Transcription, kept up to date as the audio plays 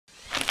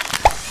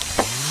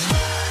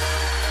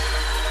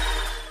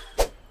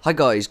Hi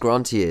guys,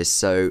 Granty here.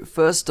 So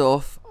first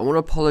off, I want to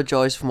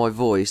apologise for my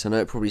voice. I know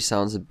it probably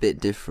sounds a bit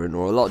different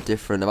or a lot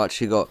different. I've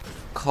actually got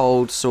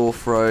cold, sore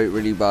throat,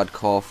 really bad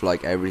cough,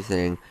 like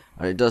everything,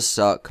 and it does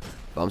suck,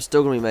 but I'm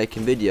still going to be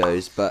making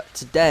videos. But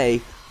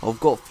today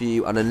I've got for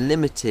you an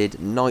unlimited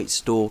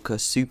Nightstalker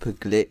super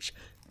glitch.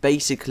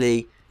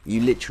 Basically, you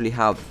literally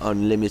have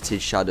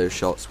unlimited shadow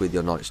shots with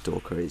your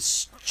Nightstalker. It's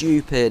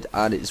stupid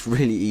and it's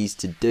really easy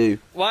to do.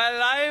 What are you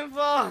lying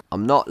for?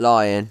 I'm not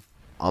lying.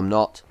 I'm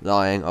not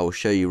lying. I will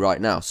show you right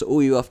now. So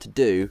all you have to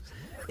do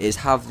is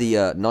have the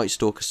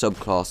Nightstalker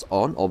subclass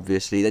on,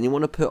 obviously. Then you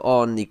want to put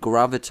on the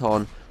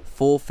Graviton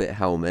forfeit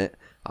helmet.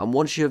 And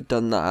once you have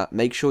done that,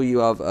 make sure you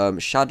have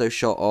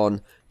Shadowshot on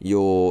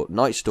your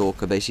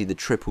Nightstalker, basically the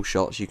triple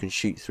shots you can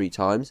shoot 3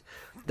 times.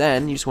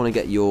 Then you just want to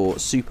get your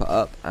super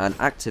up and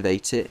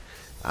activate it.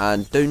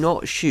 And do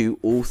not shoot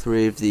all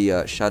 3 of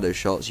the shadow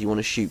shots. You want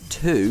to shoot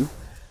 2.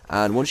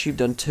 And once you've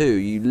done 2,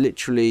 you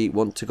literally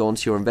want to go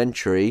onto your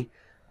inventory,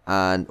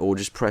 or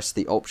just press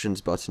the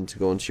options button to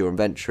go onto your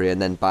inventory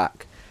and then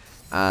back,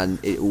 and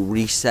it will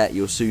reset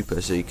your super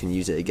so you can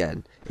use it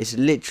again. It's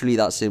literally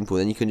that simple.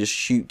 Then you can just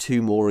shoot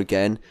 2 more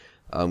again,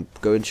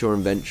 go into your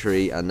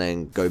inventory and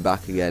then go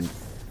back again,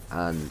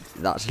 and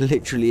that's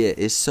literally it.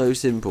 It's so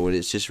simple and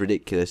it's just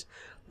ridiculous.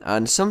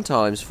 And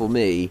sometimes for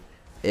me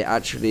it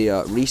actually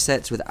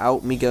resets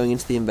without me going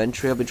into the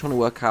inventory. I've been trying to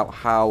work out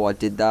how I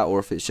did that, or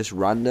if it's just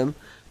random.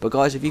 But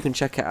guys, if you can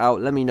check it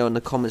out, let me know in the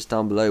comments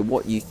down below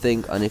what you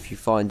think, and if you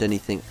find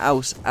anything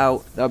else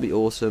out, that'd be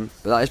awesome.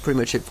 But that is pretty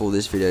much it for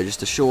this video.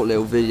 Just a short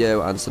little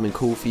video and something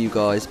cool for you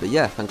guys. But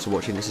yeah, thanks for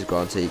watching. This is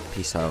Granty.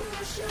 Peace out.